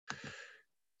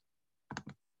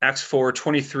Acts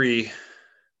 4:23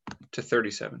 to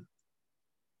 37.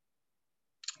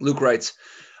 Luke writes,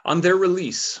 on their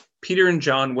release, Peter and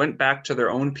John went back to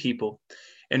their own people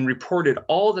and reported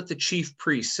all that the chief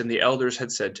priests and the elders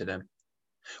had said to them.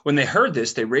 When they heard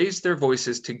this, they raised their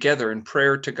voices together in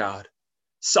prayer to God.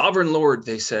 Sovereign Lord,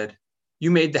 they said, you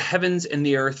made the heavens and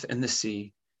the earth and the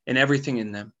sea and everything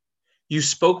in them. You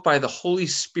spoke by the Holy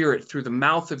Spirit through the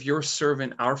mouth of your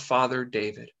servant, our father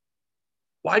David.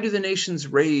 Why do the nations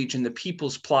rage and the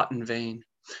peoples plot in vain?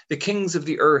 The kings of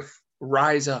the earth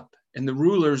rise up, and the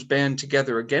rulers band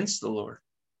together against the Lord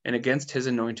and against his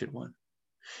anointed one.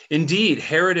 Indeed,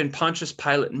 Herod and Pontius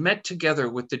Pilate met together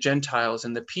with the Gentiles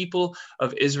and the people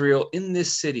of Israel in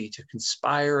this city to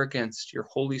conspire against your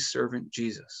holy servant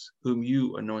Jesus, whom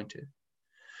you anointed.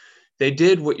 They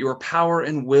did what your power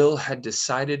and will had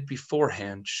decided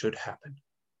beforehand should happen.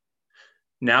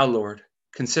 Now, Lord,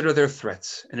 consider their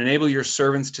threats and enable your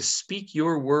servants to speak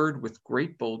your word with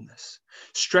great boldness.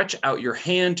 Stretch out your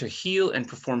hand to heal and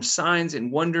perform signs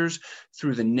and wonders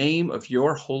through the name of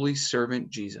your holy servant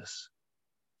Jesus.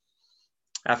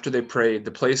 After they prayed,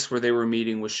 the place where they were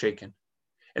meeting was shaken,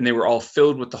 and they were all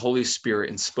filled with the Holy Spirit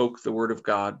and spoke the word of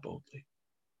God boldly.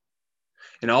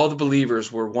 And all the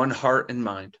believers were one heart and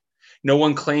mind. No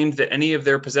one claimed that any of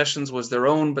their possessions was their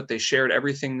own, but they shared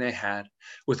everything they had.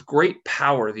 With great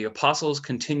power, the apostles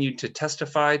continued to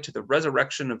testify to the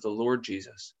resurrection of the Lord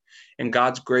Jesus. And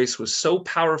God's grace was so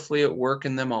powerfully at work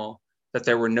in them all that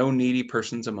there were no needy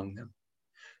persons among them.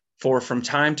 For from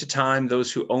time to time,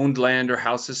 those who owned land or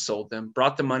houses sold them,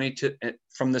 brought the money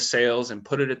from the sales and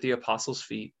put it at the apostles'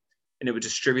 feet, and it was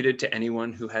distributed to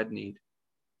anyone who had need.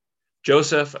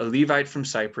 Joseph, a Levite from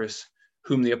Cyprus,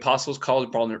 whom the apostles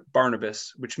called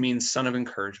Barnabas, which means son of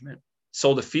encouragement,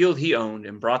 sold a field he owned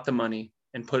and brought the money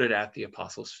and put it at the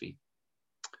apostles' feet.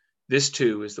 This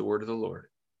too is the word of the Lord.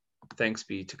 Thanks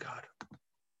be to God.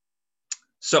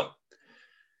 So,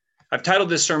 I've titled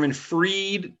this sermon,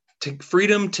 Freedom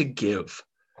to Give.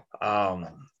 And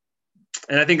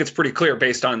I think it's pretty clear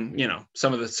based on,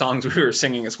 some of the songs we were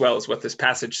singing as well as what this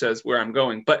passage says where I'm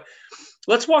going. But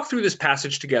let's walk through this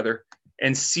passage together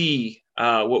and see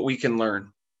what we can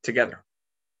learn together.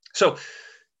 So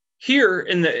here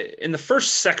in the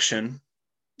first section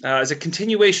is a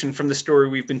continuation from the story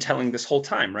we've been telling this whole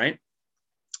time, right?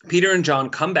 Peter and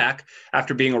John come back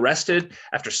after being arrested,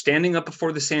 after standing up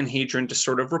before the Sanhedrin to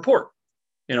sort of report,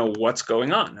 what's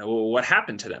going on, what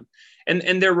happened to them.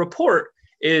 And their report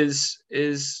is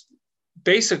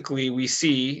basically, we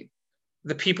see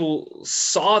the people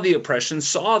saw the oppression,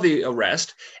 saw the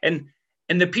arrest, and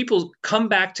the people come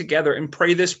back together and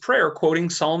pray this prayer, quoting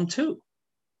Psalm 2,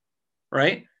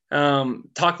 right?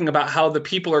 Talking about how the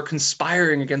people are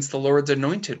conspiring against the Lord's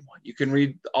anointed one. You can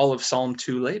read all of Psalm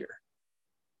 2 later.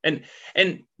 And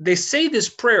they say this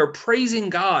prayer,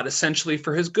 praising God essentially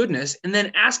for his goodness, and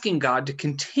then asking God to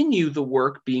continue the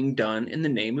work being done in the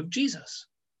name of Jesus.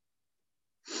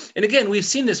 And again, we've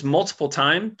seen this multiple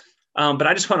times, but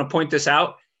I just want to point this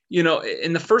out.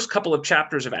 In the first couple of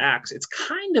chapters of Acts, it's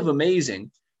kind of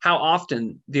amazing how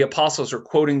often the apostles are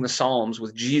quoting the Psalms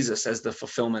with Jesus as the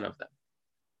fulfillment of them,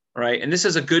 right? And this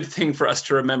is a good thing for us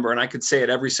to remember, and I could say it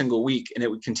every single week, and it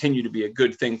would continue to be a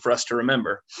good thing for us to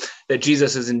remember, that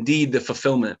Jesus is indeed the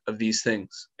fulfillment of these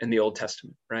things in the Old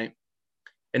Testament, right?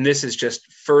 And this is just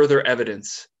further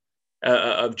evidence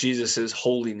of Jesus's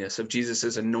holiness, of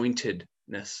Jesus's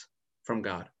anointedness from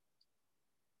God.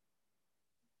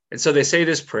 And so they say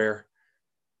this prayer,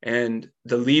 and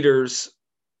the leaders,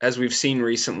 as we've seen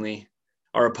recently,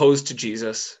 are opposed to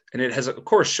Jesus. And it has, of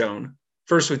course, shown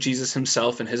first with Jesus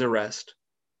himself and his arrest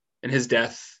and his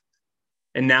death.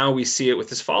 And now we see it with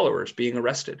his followers being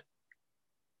arrested.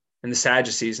 And the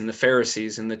Sadducees and the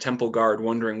Pharisees and the temple guard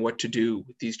wondering what to do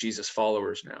with these Jesus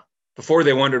followers now. Before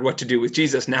they wondered what to do with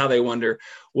Jesus, now they wonder,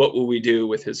 what will we do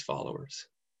with his followers?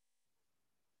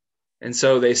 And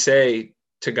so they say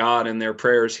to God in their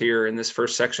prayers here in this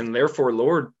first section, therefore,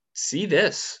 Lord, see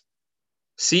this.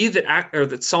 See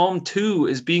that Psalm 2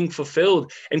 is being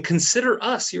fulfilled, and consider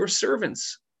us, your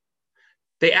servants.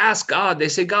 They ask God, they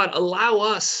say, God, allow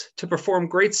us to perform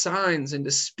great signs and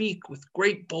to speak with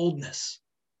great boldness.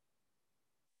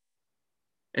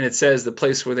 And it says the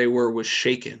place where they were was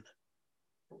shaken.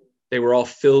 They were all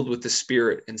filled with the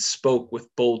Spirit and spoke with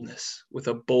boldness, with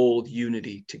a bold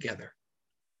unity together.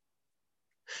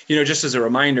 Just as a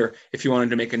reminder, if you wanted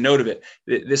to make a note of it,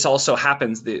 this also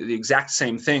happens, the exact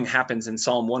same thing happens in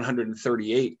Psalm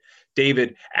 138.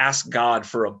 David asked God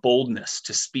for a boldness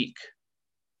to speak.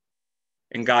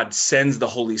 And God sends the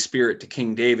Holy Spirit to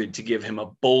King David to give him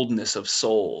a boldness of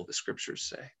soul, the scriptures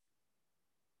say.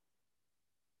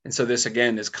 And so this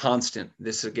again is constant.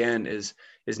 This again is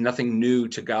nothing new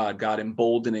to God, God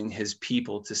emboldening his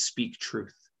people to speak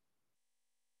truth.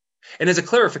 And as a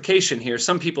clarification here,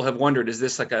 some people have wondered, is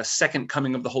this like a second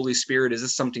coming of the Holy Spirit? Is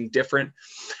this something different?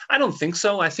 I don't think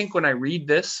so. I think when I read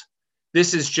this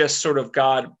is just sort of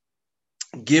God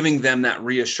giving them that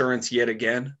reassurance yet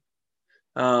again.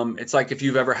 It's like if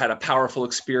you've ever had a powerful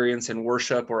experience in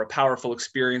worship or a powerful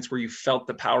experience where you felt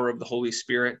the power of the Holy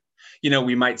Spirit.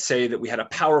 We might say that we had a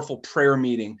powerful prayer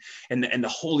meeting and the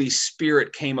Holy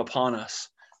Spirit came upon us.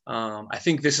 I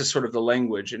think this is sort of the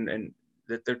language and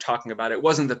that they're talking about. It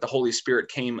wasn't that the Holy Spirit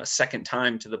came a second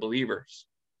time to the believers.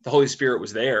 The Holy Spirit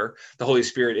was there. The Holy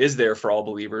Spirit is there for all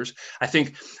believers. I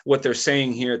think what they're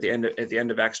saying here at the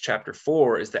end of Acts chapter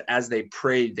 4 is that as they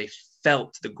prayed, they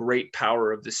felt the great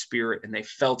power of the Spirit and they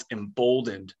felt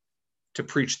emboldened to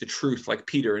preach the truth like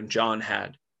Peter and John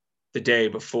had the day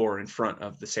before in front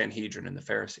of the Sanhedrin and the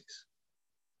Pharisees.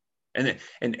 And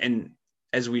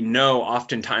as we know,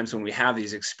 oftentimes when we have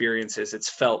these experiences, it's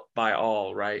felt by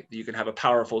all, right? You can have a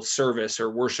powerful service or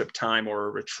worship time or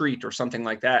a retreat or something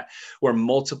like that, where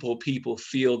multiple people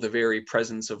feel the very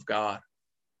presence of God.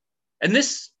 And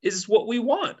this is what we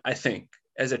want, I think,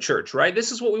 as a church, right?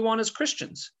 This is what we want as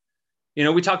Christians.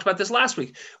 We talked about this last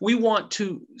week. We want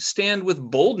to stand with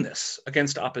boldness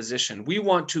against opposition. We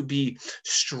want to be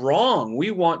strong.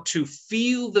 We want to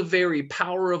feel the very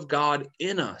power of God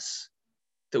in us,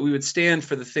 that we would stand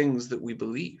for the things that we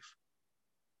believe.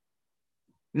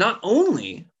 Not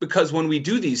only because when we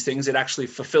do these things, it actually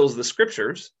fulfills the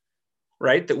scriptures,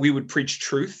 right? That we would preach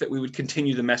truth, that we would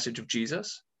continue the message of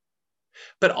Jesus,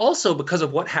 but also because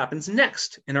of what happens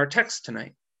next in our text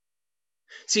tonight.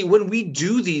 See, when we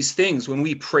do these things, when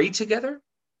we pray together,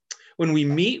 when we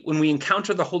meet, when we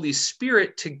encounter the Holy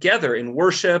Spirit together in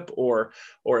worship or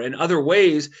in other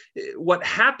ways, what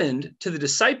happened to the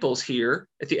disciples here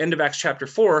at the end of Acts chapter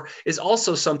 4 is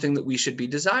also something that we should be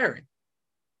desiring.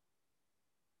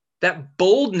 That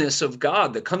boldness of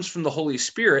God that comes from the Holy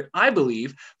Spirit, I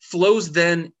believe, flows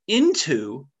then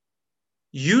into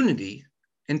unity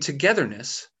and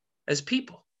togetherness as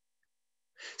people.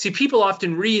 See, people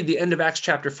often read the end of Acts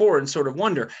chapter 4 and sort of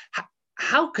wonder,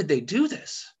 how could they do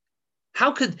this?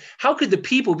 How could the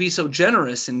people be so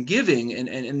generous and giving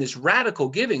and this radical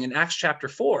giving in Acts chapter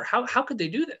 4? How could they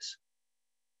do this?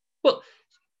 Well,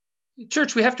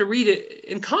 church, we have to read it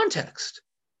in context.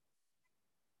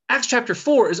 Acts chapter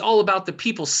 4 is all about the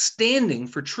people standing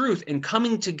for truth and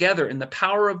coming together in the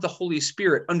power of the Holy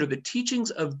Spirit under the teachings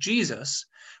of Jesus,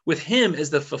 with him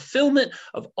as the fulfillment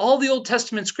of all the Old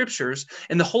Testament scriptures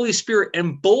and the Holy Spirit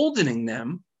emboldening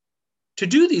them to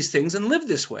do these things and live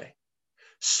this way.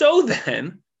 So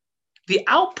then, the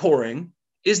outpouring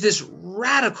is this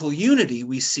radical unity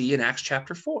we see in Acts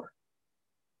chapter 4.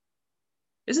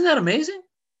 Isn't that amazing?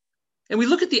 And we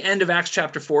look at the end of Acts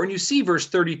chapter 4 and you see verse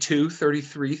 32,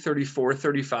 33, 34,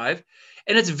 35,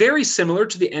 and it's very similar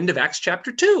to the end of Acts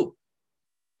chapter 2.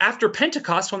 After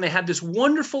Pentecost, when they had this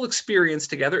wonderful experience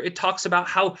together, it talks about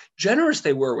how generous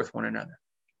they were with one another.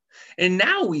 And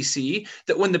now we see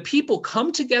that when the people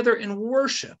come together and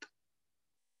worship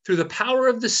through the power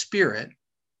of the Spirit,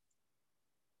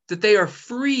 that they are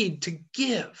freed to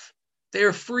give. They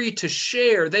are free to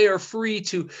share. They are free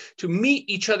to meet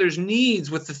each other's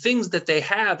needs with the things that they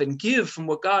have and give from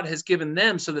what God has given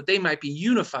them so that they might be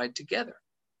unified together.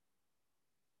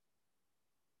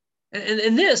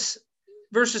 And this,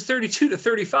 verses 32 to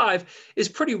 35, is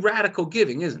pretty radical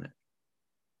giving, isn't it?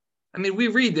 I mean, we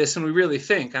read this and we really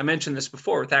think, I mentioned this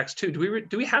before with Acts 2,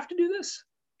 do we have to do this?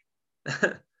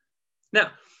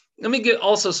 Now, let me give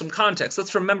also some context.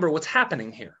 Let's remember what's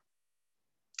happening here.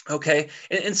 Okay,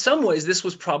 in some ways, this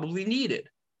was probably needed.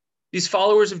 These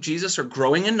followers of Jesus are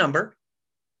growing in number,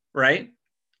 right?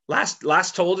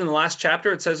 Last told in the last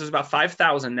chapter, it says there's about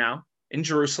 5,000 now in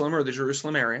Jerusalem or the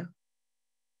Jerusalem area.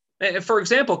 And for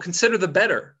example, consider the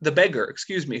beggar,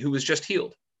 who was just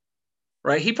healed,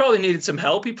 right? He probably needed some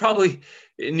help. He probably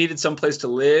needed some place to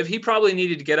live. He probably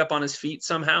needed to get up on his feet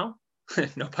somehow.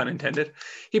 No pun intended.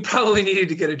 He probably needed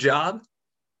to get a job.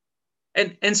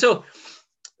 And so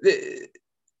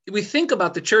we think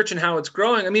about the church and how it's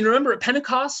growing. I mean, remember at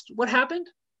Pentecost, what happened?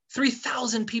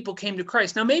 3,000 people came to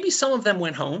Christ. Now, maybe some of them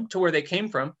went home to where they came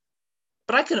from,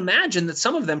 but I can imagine that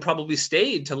some of them probably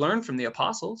stayed to learn from the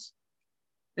apostles.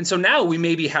 And so now we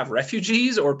maybe have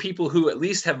refugees or people who at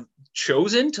least have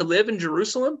chosen to live in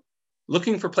Jerusalem,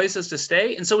 looking for places to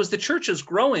stay. And so as the church is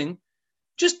growing,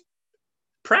 just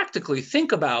practically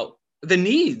think about the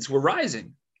needs were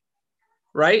rising,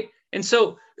 right? And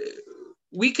so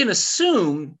we can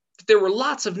assume there were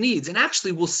lots of needs. And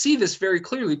actually, we'll see this very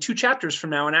clearly 2 chapters from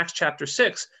now in Acts chapter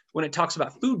 6, when it talks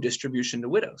about food distribution to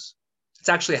widows. It's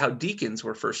actually how deacons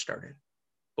were first started,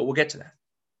 but we'll get to that.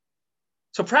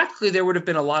 So practically, there would have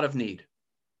been a lot of need.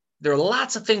 There are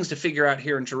lots of things to figure out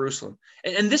here in Jerusalem.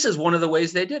 And this is one of the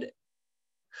ways they did it.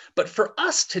 But for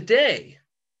us today,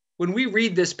 when we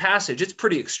read this passage, it's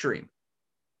pretty extreme.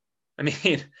 I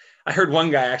mean, I heard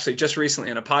one guy actually just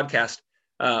recently in a podcast,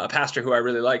 a pastor who I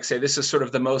really like, say this is sort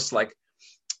of the most like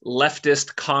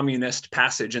leftist communist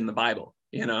passage in the Bible.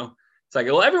 You know, it's like,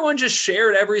 well, everyone just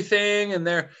shared everything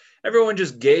and everyone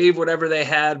just gave whatever they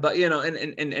had. But, you know,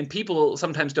 and people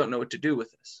sometimes don't know what to do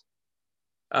with this.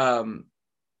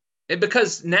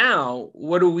 Because now,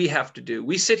 what do we have to do?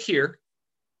 We sit here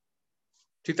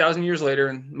 2,000 years later,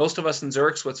 and most of us in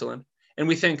Zurich, Switzerland, and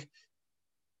we think,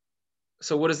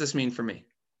 so what does this mean for me?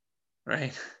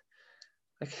 Right?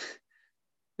 Like,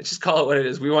 let's just call it what it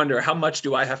is. We wonder, how much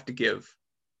do I have to give?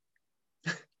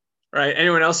 Right?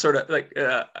 Anyone else sort of like,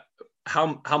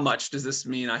 how much does this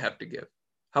mean I have to give?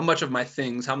 How much of my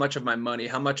things, how much of my money,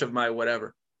 how much of my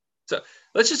whatever? So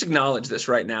let's just acknowledge this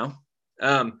right now.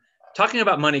 Talking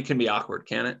about money can be awkward,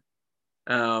 can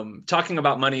it? Talking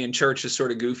about money in church is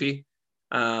sort of goofy.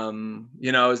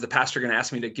 You know, is the pastor going to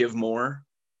ask me to give more?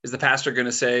 Is the pastor going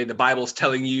to say the Bible's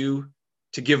telling you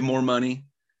to give more money?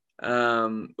 We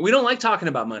don't like talking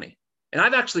about money. And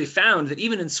I've actually found that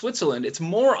even in Switzerland, it's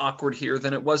more awkward here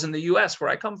than it was in the US where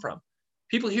I come from.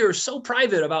 People here are so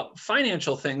private about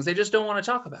financial things, they just don't want to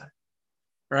talk about it,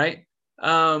 right?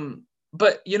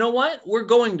 But you know what? We're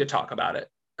going to talk about it.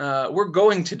 We're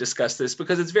going to discuss this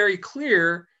because it's very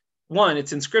clear. One,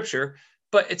 it's in Scripture,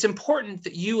 but it's important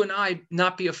that you and I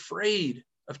not be afraid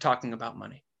of talking about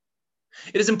money.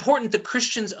 It is important that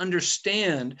Christians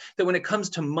understand that when it comes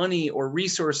to money or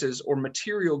resources or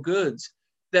material goods,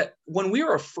 that when we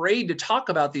are afraid to talk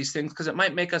about these things because it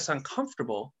might make us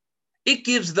uncomfortable, it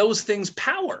gives those things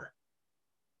power.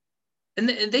 And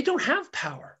they don't have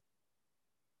power.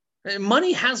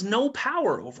 Money has no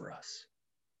power over us.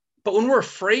 But when we're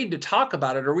afraid to talk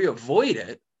about it or we avoid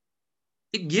it,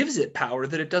 it gives it power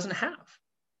that it doesn't have.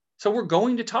 So we're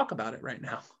going to talk about it right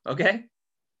now, okay?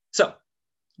 So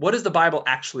what does the Bible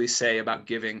actually say about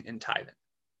giving and tithing?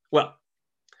 Well,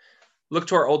 look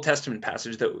to our Old Testament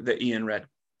passage that Ian read.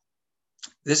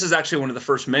 This is actually one of the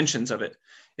first mentions of it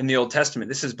in the Old Testament.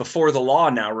 This is before the law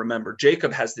now, remember.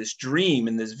 Jacob has this dream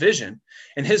and this vision,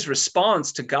 and his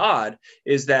response to God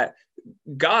is that,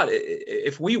 God,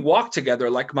 if we walk together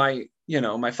like my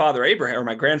father Abraham or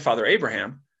my grandfather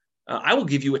Abraham, I will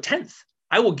give you a tenth.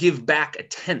 I will give back a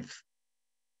tenth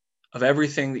of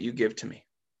everything that you give to me.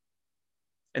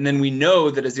 And then we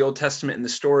know that as the Old Testament and the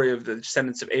story of the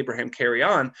descendants of Abraham carry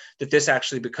on, that this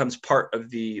actually becomes part of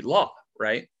the law,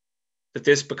 right? That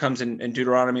this becomes in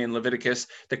Deuteronomy and Leviticus,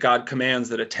 that God commands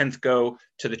that a tenth go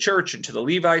to the church and to the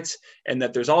Levites, and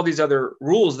that there's all these other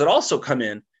rules that also come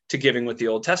in to giving with the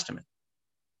Old Testament,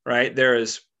 right? There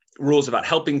is rules about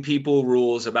helping people,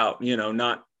 rules about,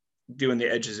 not doing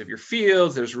the edges of your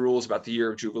fields. There's rules about the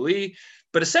year of Jubilee.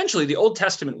 But essentially, the Old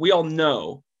Testament, we all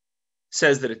know,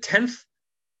 says that a tenth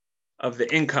of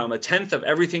the income, a tenth of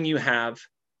everything you have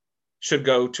should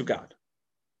go to God,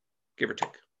 give or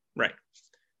take, right?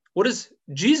 What does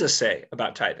Jesus say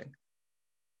about tithing?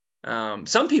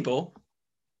 Some people,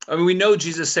 we know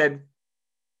Jesus said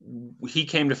he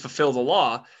came to fulfill the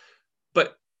law,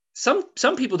 but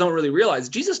some people don't really realize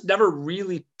Jesus never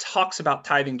really talks about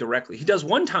tithing directly. He does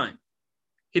one time.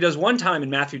 He does one time in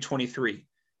Matthew 23.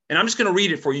 And I'm just going to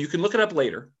read it for you. You can look it up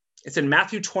later. It's in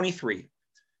Matthew 23.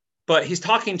 But he's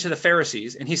talking to the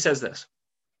Pharisees, and he says this.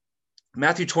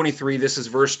 Matthew 23, this is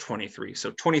verse 23.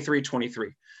 So 23.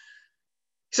 He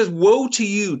says, "Woe to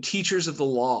you, teachers of the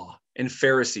law and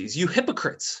Pharisees, you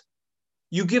hypocrites!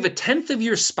 You give a tenth of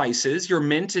your spices, your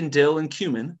mint and dill and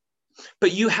cumin,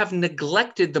 but you have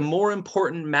neglected the more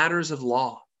important matters of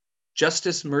law,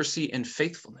 justice, mercy, and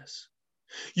faithfulness.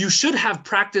 You should have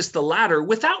practiced the latter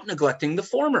without neglecting the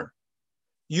former.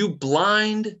 You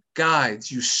blind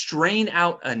guides, you strain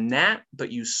out a gnat,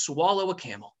 but you swallow a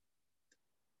camel."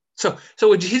 So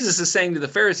what Jesus is saying to the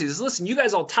Pharisees is, listen, you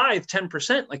guys all tithe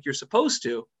 10% like you're supposed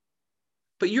to,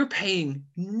 but you're paying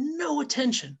no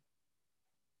attention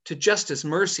to justice,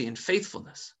 mercy, and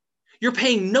faithfulness. You're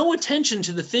paying no attention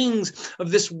to the things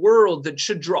of this world that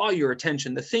should draw your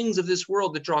attention, the things of this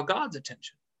world that draw God's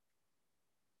attention.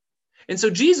 And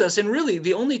so Jesus, and really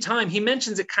the only time, he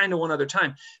mentions it kind of one other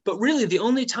time, but really the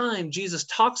only time Jesus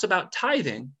talks about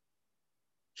tithing,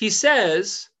 he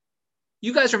says,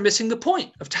 you guys are missing the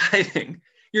point of tithing.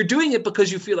 You're doing it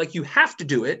because you feel like you have to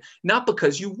do it, not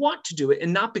because you want to do it,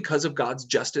 and not because of God's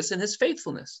justice and his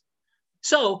faithfulness.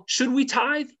 So should we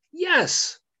tithe?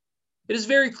 Yes. It is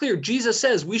very clear. Jesus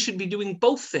says we should be doing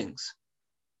both things,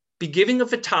 be giving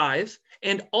of a tithe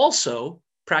and also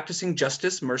practicing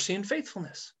justice, mercy, and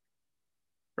faithfulness,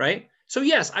 right? So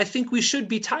yes, I think we should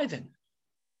be tithing.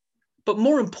 But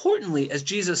more importantly, as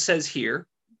Jesus says here,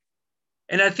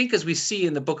 and I think as we see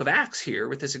in the book of Acts here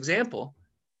with this example,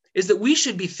 is that we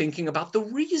should be thinking about the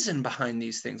reason behind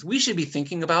these things. We should be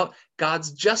thinking about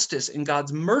God's justice and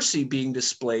God's mercy being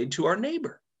displayed to our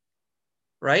neighbor,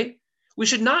 right? We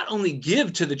should not only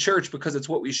give to the church because it's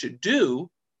what we should do,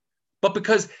 but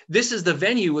because this is the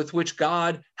venue with which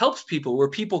God helps people, where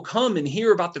people come and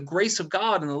hear about the grace of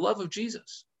God and the love of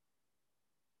Jesus.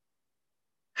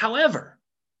 However,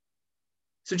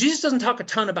 so Jesus doesn't talk a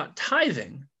ton about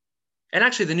tithing. And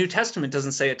actually, the New Testament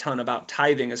doesn't say a ton about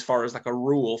tithing as far as like a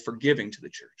rule for giving to the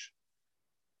church.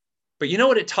 But you know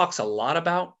what it talks a lot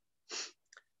about?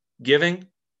 Giving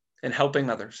and helping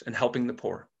others and helping the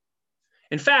poor.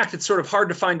 In fact, it's sort of hard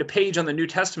to find a page on the New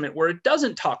Testament where it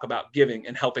doesn't talk about giving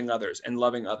and helping others and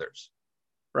loving others,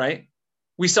 right?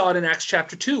 We saw it in Acts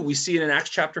chapter 2. We see it in Acts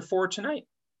chapter 4 tonight.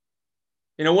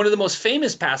 You know, one of the most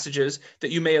famous passages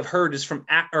that you may have heard is from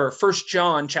 1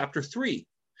 John chapter 3.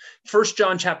 1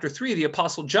 John chapter 3, the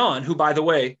Apostle John, who, by the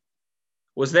way,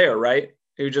 was there, right?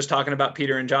 He was just talking about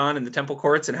Peter and John in the temple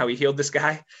courts and how he healed this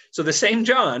guy. So the same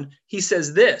John, he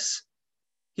says this.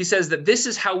 He says that this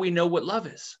is how we know what love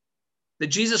is, that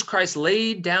Jesus Christ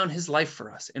laid down his life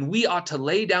for us, and we ought to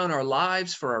lay down our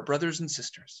lives for our brothers and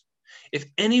sisters. If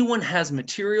anyone has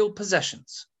material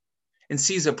possessions and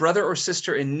sees a brother or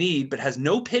sister in need but has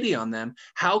no pity on them,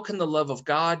 how can the love of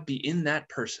God be in that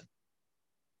person?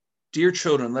 Dear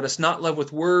children, let us not love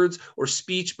with words or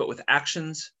speech, but with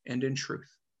actions and in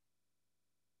truth.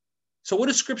 So what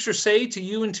does Scripture say to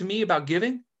you and to me about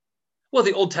giving? Well,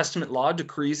 the Old Testament law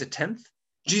decrees a tenth.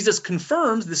 Jesus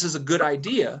confirms this is a good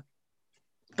idea,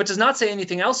 but does not say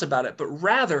anything else about it, but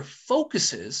rather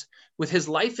focuses with his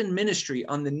life and ministry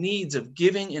on the needs of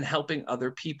giving and helping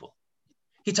other people.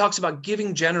 He talks about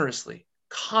giving generously,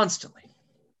 constantly.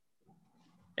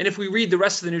 And if we read the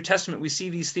rest of the New Testament, we see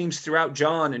these themes throughout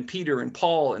John and Peter and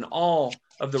Paul and all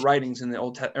of the writings in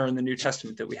the New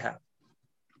Testament that we have.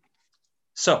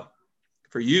 So,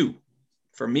 for you,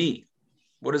 for me,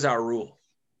 what is our rule?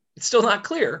 It's still not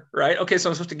clear, right? Okay, so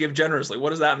I'm supposed to give generously.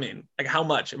 What does that mean? Like, how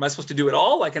much? Am I supposed to do it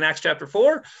all, like in Acts chapter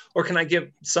 4? Or can I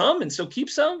give some and still keep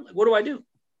some? What do I do?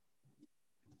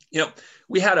 You know,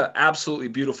 we had an absolutely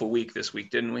beautiful week this week,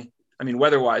 didn't we? I mean,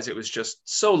 weather-wise, it was just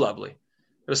so lovely.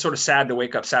 It was sort of sad to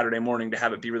wake up Saturday morning to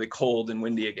have it be really cold and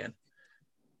windy again.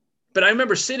 But I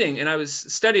remember sitting, and I was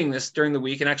studying this during the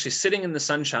week, and actually sitting in the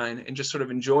sunshine and just sort of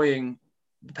enjoying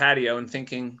the patio and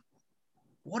thinking,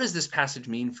 what does this passage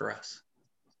mean for us?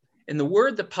 And the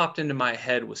word that popped into my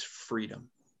head was freedom.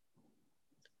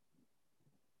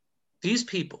 These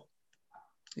people,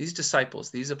 these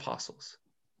disciples, these apostles,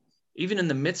 even in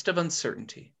the midst of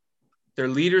uncertainty, their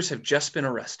leaders have just been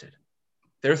arrested.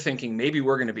 They're thinking, maybe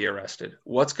we're going to be arrested.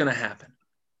 What's going to happen?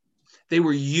 They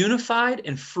were unified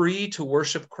and free to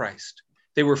worship Christ.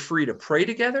 They were free to pray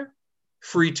together,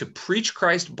 free to preach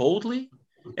Christ boldly.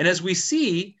 And as we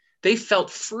see, they felt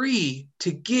free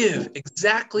to give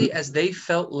exactly as they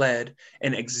felt led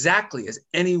and exactly as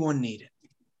anyone needed.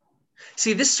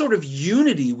 See, this sort of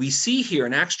unity we see here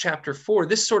in Acts chapter 4,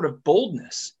 this sort of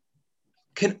boldness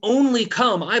can only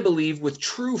come, I believe, with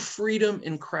true freedom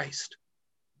in Christ.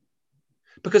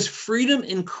 Because freedom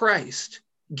in Christ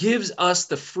gives us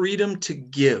the freedom to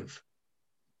give.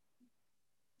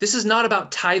 This is not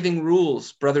about tithing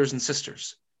rules, brothers and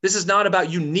sisters. This is not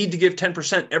about you need to give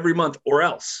 10% every month or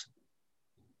else.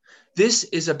 This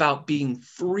is about being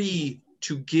free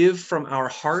to give from our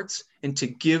hearts and to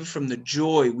give from the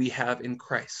joy we have in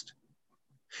Christ.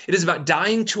 It is about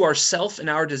dying to ourself and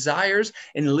our desires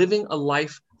and living a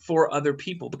life for other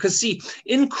people. Because see,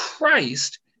 in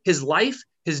Christ, his life,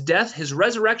 his death, his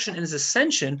resurrection, and his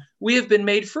ascension, we have been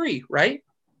made free, right?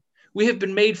 We have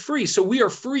been made free. So we are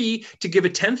free to give a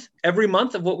tenth every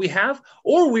month of what we have,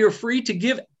 or we are free to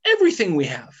give everything we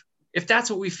have, if that's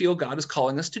what we feel God is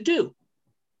calling us to do.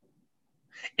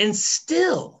 And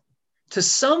still, to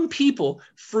some people,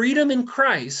 freedom in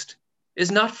Christ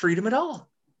is not freedom at all.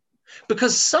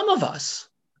 Because some of us,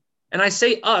 and I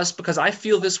say us because I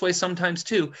feel this way sometimes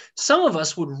too, some of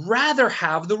us would rather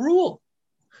have the rule.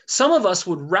 Some of us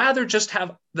would rather just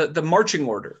have the marching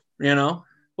order, you know?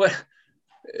 What?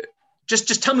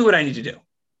 Just tell me what I need to do,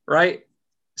 right?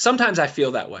 Sometimes I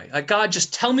feel that way. Like, God,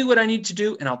 just tell me what I need to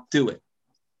do and I'll do it.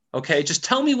 Okay, just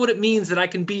tell me what it means that I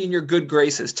can be in your good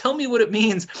graces. Tell me what it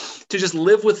means to just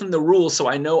live within the rules so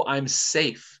I know I'm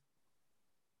safe.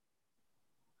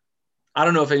 I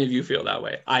don't know if any of you feel that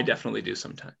way. I definitely do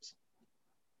sometimes.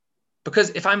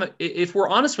 Because if we're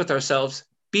honest with ourselves,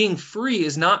 being free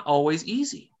is not always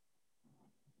easy.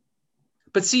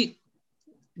 But see,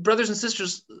 brothers and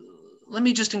sisters, let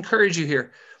me just encourage you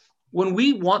here. When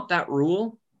we want that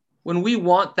rule, when we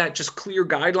want that just clear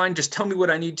guideline, just tell me what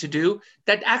I need to do,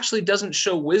 that actually doesn't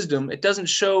show wisdom. It doesn't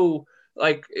show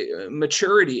like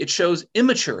maturity. It shows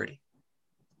immaturity.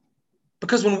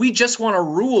 Because when we just want a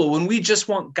rule, when we just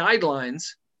want guidelines,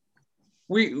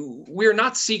 we're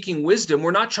not seeking wisdom.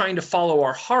 We're not trying to follow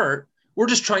our heart. We're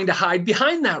just trying to hide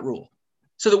behind that rule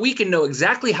so that we can know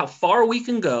exactly how far we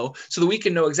can go, so that we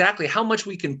can know exactly how much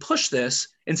we can push this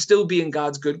and still be in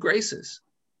God's good graces.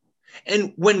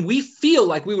 And when we feel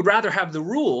like we would rather have the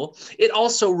rule, it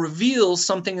also reveals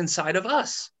something inside of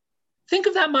us. Think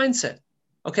of that mindset.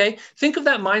 Okay. Think of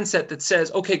that mindset that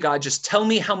says, okay, God, just tell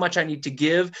me how much I need to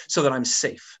give so that I'm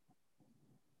safe.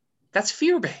 That's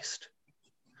fear-based.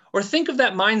 Or think of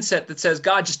that mindset that says,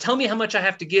 God, just tell me how much I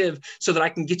have to give so that I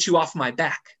can get you off my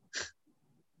back.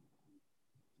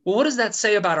 Well, what does that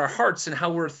say about our hearts and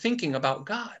how we're thinking about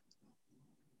God?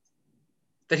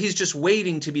 That he's just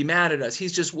waiting to be mad at us.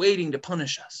 He's just waiting to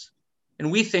punish us.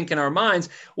 And we think in our minds,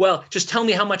 well, just tell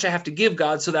me how much I have to give,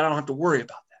 God, so that I don't have to worry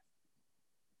about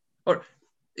that. Or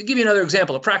I'll give you another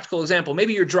example, a practical example.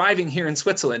 Maybe you're driving here in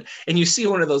Switzerland and you see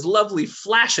one of those lovely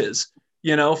flashes,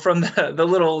 from the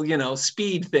little,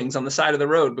 speed things on the side of the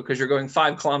road because you're going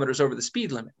 5 kilometers over the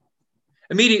speed limit.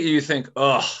 Immediately you think,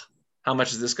 oh, how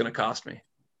much is this going to cost me?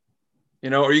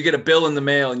 Or you get a bill in the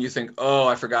mail and you think, oh,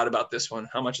 I forgot about this one.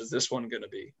 How much is this one going to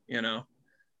be?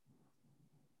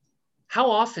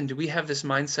 How often do we have this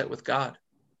mindset with God?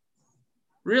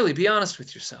 Really, be honest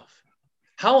with yourself.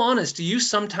 How honest do you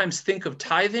sometimes think of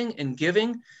tithing and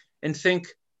giving and think,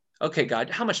 okay,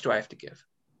 God, how much do I have to give?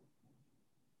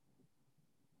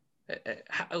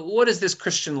 What is this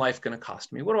Christian life going to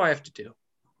cost me? What do I have to do?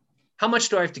 How much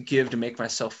do I have to give to make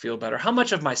myself feel better? How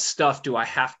much of my stuff do I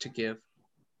have to give?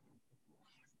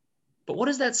 But what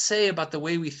does that say about the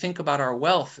way we think about our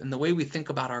wealth and the way we think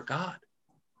about our God?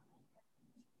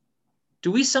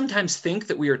 Do we sometimes think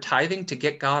that we are tithing to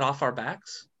get God off our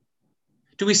backs?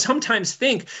 Do we sometimes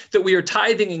think that we are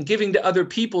tithing and giving to other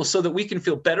people so that we can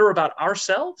feel better about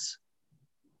ourselves?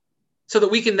 So that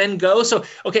we can then go, so,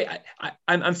 okay,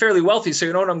 I'm fairly wealthy, so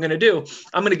you know what I'm going to do?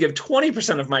 I'm going to give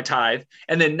 20% of my tithe,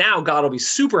 and then now God will be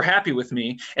super happy with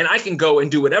me, and I can go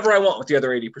and do whatever I want with the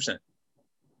other 80%.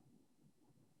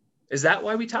 Is that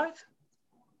why we tithe?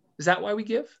 Is that why we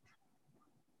give?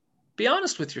 Be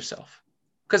honest with yourself.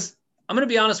 Because I'm going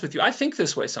to be honest with you. I think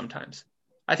this way sometimes.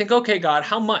 I think, okay, God,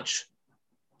 how much?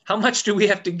 How much do we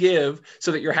have to give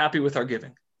so that you're happy with our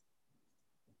giving?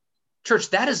 Church,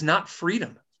 that is not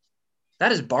freedom.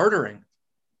 That is bartering.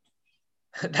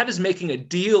 That is making a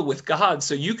deal with God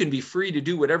so you can be free to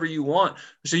do whatever you want,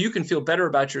 so you can feel better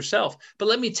about yourself. But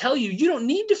let me tell you, you don't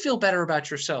need to feel better about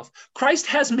yourself. Christ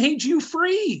has made you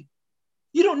free.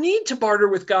 You don't need to barter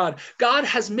with God. God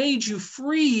has made you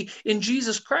free in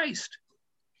Jesus Christ.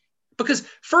 Because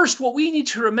first, what we need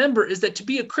to remember is that to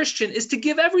be a Christian is to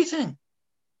give everything.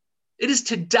 It is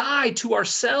to die to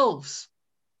ourselves.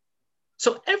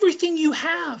 So everything you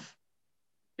have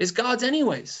is God's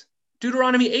anyways.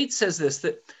 Deuteronomy 8 says this,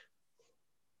 that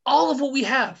all of what we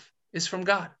have is from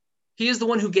God. He is the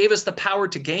one who gave us the power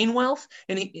to gain wealth,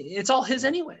 and it's all his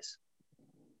anyways.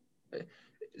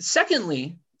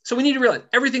 Secondly, so we need to realize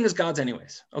everything is God's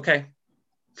anyways, okay?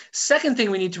 Second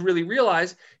thing we need to really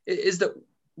realize is that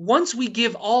once we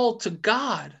give all to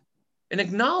God and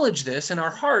acknowledge this in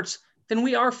our hearts, then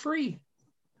we are free.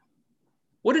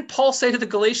 What did Paul say to the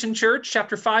Galatian church,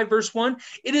 chapter 5, verse 1?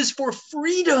 It is for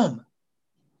freedom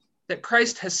that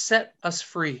Christ has set us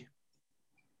free.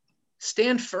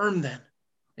 Stand firm then,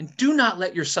 and do not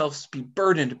let yourselves be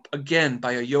burdened again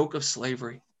by a yoke of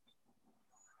slavery.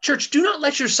 Church, do not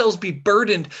let yourselves be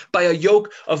burdened by a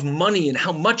yoke of money and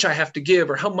how much I have to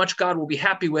give or how much God will be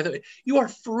happy with it. You are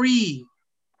free.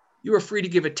 You are free to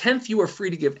give a tenth. You are free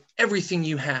to give everything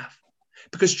you have.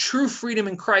 Because true freedom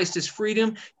in Christ is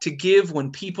freedom to give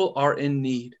when people are in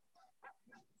need.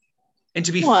 And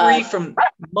to be free from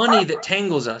money that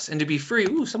tangles us, and to be free,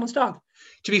 someone's dog.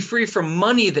 To be free from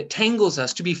money that tangles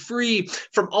us, to be free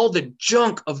from all the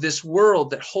junk of this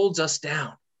world that holds us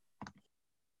down.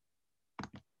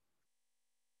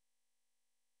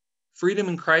 Freedom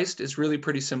in Christ is really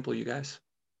pretty simple, you guys.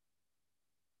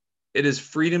 It is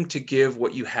freedom to give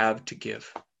what you have to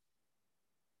give.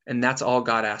 And that's all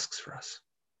God asks for us.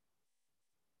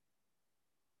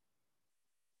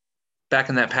 Back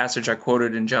in that passage I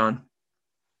quoted in John,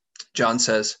 John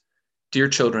says, "Dear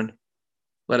children,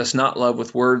 let us not love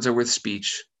with words or with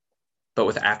speech, but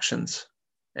with actions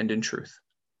and in truth.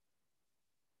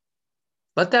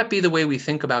 Let that be the way we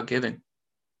think about giving.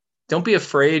 Don't be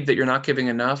afraid that you're not giving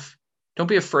enough. Don't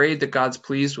be afraid that God's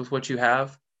pleased with what you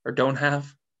have or don't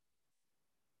have.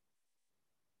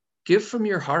 Give from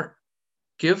your heart.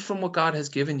 Give from what God has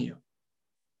given you.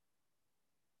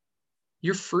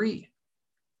 You're free.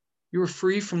 You're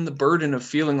free from the burden of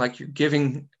feeling like you're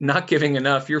not giving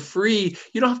enough. You're free.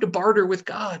 You don't have to barter with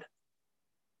God.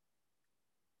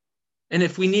 And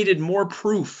if we needed more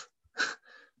proof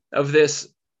of this,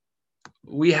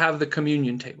 we have the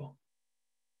communion table.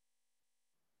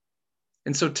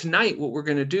 And so tonight, what we're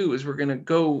going to do is we're going to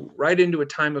go right into a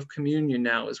time of communion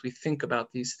now as we think about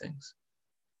these things.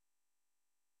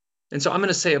 And so I'm going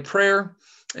to say a prayer,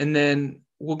 and then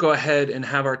we'll go ahead and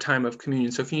have our time of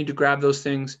communion. So if you need to grab those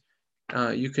things,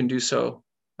 you can do so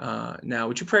now.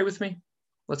 Would you pray with me?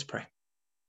 Let's pray.